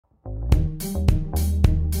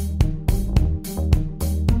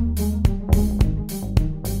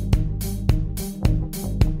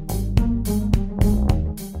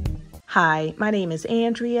Hi, my name is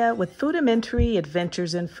Andrea with Foodamentary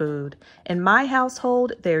Adventures in Food. In my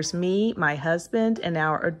household, there's me, my husband, and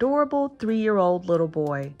our adorable 3-year-old little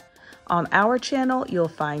boy. On our channel, you'll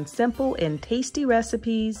find simple and tasty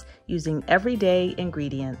recipes using everyday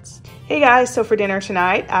ingredients. Hey guys, so for dinner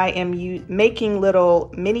tonight, I am making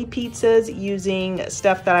little mini pizzas using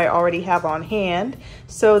stuff that I already have on hand.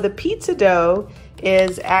 So the pizza dough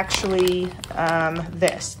is actually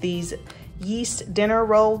these yeast dinner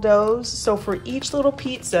roll doughs. So for each little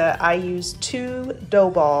pizza, I use 2 dough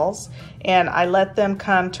balls and I let them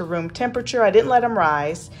come to room temperature. I didn't let them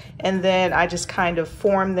rise. And then I just kind of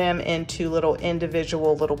form them into little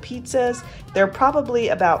individual little pizzas. They're probably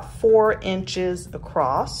about 4 inches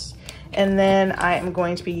across. And then I am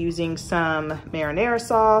going to be using some marinara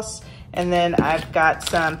sauce. And then I've got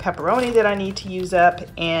some pepperoni that I need to use up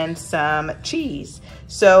and some cheese.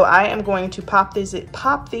 So I am going to pop these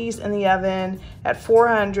in the oven at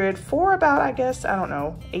 400 for about, I guess, I don't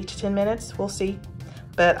know, 8 to 10 minutes. We'll see.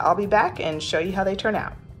 But I'll be back and show you how they turn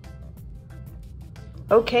out.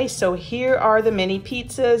 Okay, so here are the mini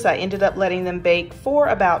pizzas. I ended up letting them bake for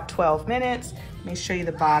about 12 minutes. Let me show you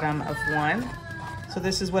the bottom of one. So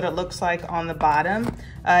this is what it looks like on the bottom.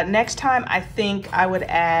 Next time, I think I would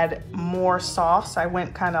add more sauce. I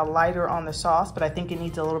went kind of lighter on the sauce, but I think it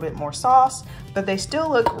needs a little bit more sauce, but they still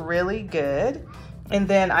look really good. And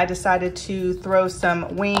then I decided to throw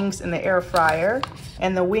some wings in the air fryer.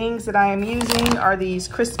 And the wings that I am using are these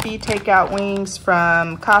crispy takeout wings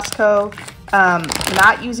from Costco.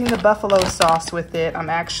 Not using the buffalo sauce with it. I'm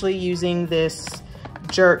actually using this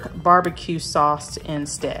jerk barbecue sauce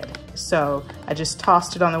instead. So I just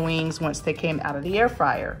tossed it on the wings once they came out of the air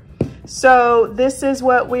fryer. So this is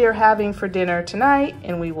what we are having for dinner tonight,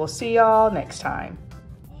 and we will see y'all next time.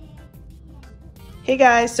 Hey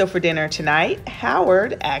guys, so for dinner tonight,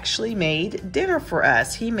 Howard actually made dinner for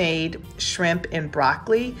us. He made shrimp and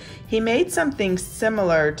broccoli. He made something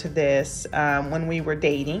similar to this when we were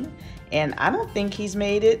dating, and I don't think he's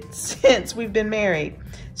made it since we've been married.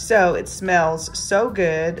 So it smells so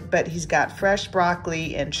good, but he's got fresh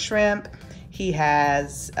broccoli and shrimp. He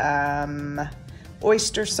has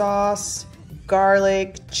oyster sauce,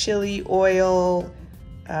 garlic, chili oil,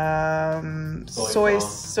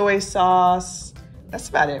 soy sauce. That's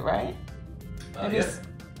about it, right? Yeah.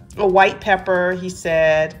 A white pepper, he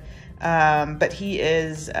said, but he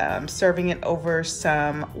is serving it over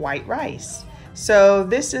some white rice. So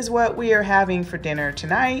this is what we are having for dinner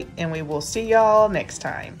tonight, and we will see y'all next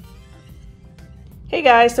time. Hey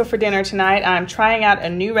guys, so for dinner tonight, I'm trying out a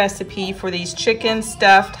new recipe for these chicken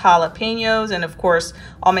stuffed jalapenos. And of course,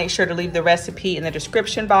 I'll make sure to leave the recipe in the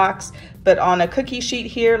description box. But on a cookie sheet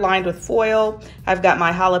here lined with foil, I've got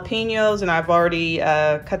my jalapenos and I've already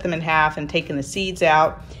cut them in half and taken the seeds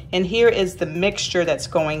out. And here is the mixture that's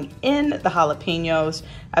going in the jalapenos.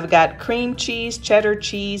 I've got cream cheese, cheddar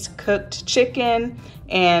cheese, cooked chicken,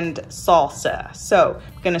 and salsa. So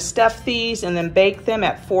I'm gonna stuff these and then bake them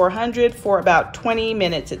at 400 for about 20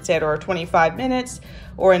 minutes, etc., or 25 minutes,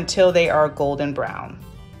 or until they are golden brown.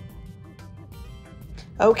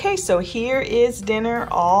 Okay, so here is dinner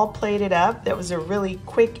all plated up. That was a really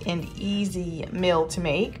quick and easy meal to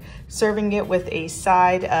make. Serving it with a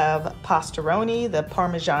side of pastaroni, the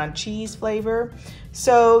Parmesan cheese flavor.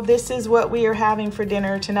 So this is what we are having for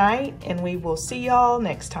dinner tonight, and we will see y'all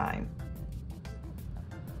next time.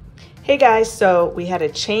 Hey guys, so we had a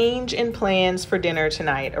change in plans for dinner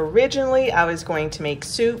tonight. Originally, I was going to make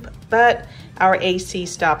soup, but our AC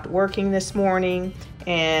stopped working this morning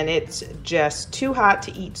and it's just too hot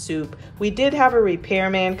to eat soup. We did have a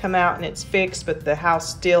repairman come out and it's fixed, but the house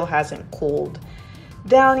still hasn't cooled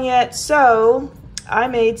down yet. So I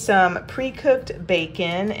made some pre-cooked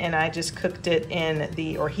bacon and I just cooked it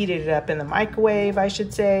or heated it up in the microwave, I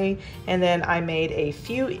should say. And then I made a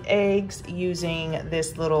few eggs using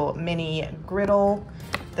this little mini griddle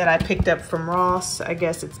that I picked up from Ross. I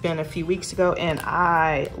guess it's been a few weeks ago, and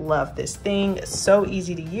I love this thing. So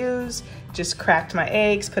easy to use. Just cracked my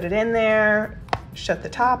eggs, put it in there, shut the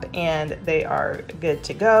top, and they are good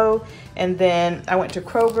to go. And then I went to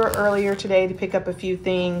Kroger earlier today to pick up a few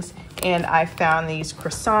things, and I found these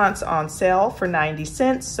croissants on sale for 90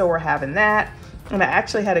 cents, so we're having that. And I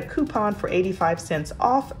actually had a coupon for 85 cents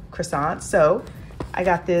off croissants, so I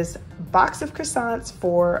got this box of croissants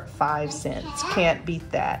for 5 cents. Can't beat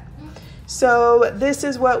that. So this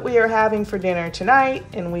is what we are having for dinner tonight,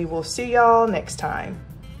 and we will see y'all next time.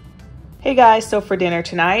 Hey guys, so for dinner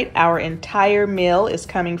tonight, our entire meal is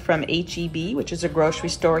coming from HEB, which is a grocery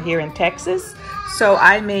store here in Texas. So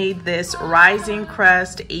I made this rising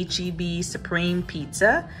crust HEB Supreme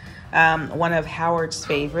Pizza. one of Howard's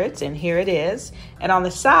favorites, and here it is. And on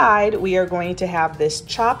the side, we are going to have this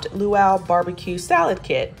chopped luau barbecue salad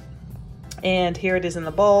kit. And here it is in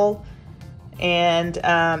the bowl. And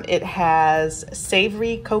it has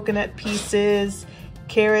savory coconut pieces,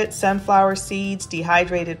 carrots, sunflower seeds,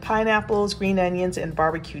 dehydrated pineapples, green onions, and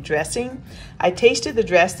barbecue dressing. I tasted the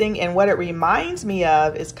dressing, and what it reminds me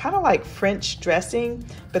of is kind of like French dressing,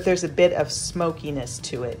 but there's a bit of smokiness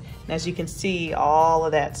to it. And as you can see, all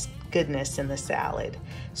of that goodness in the salad.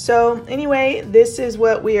 So anyway, this is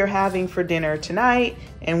what we are having for dinner tonight,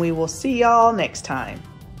 and we will see y'all next time.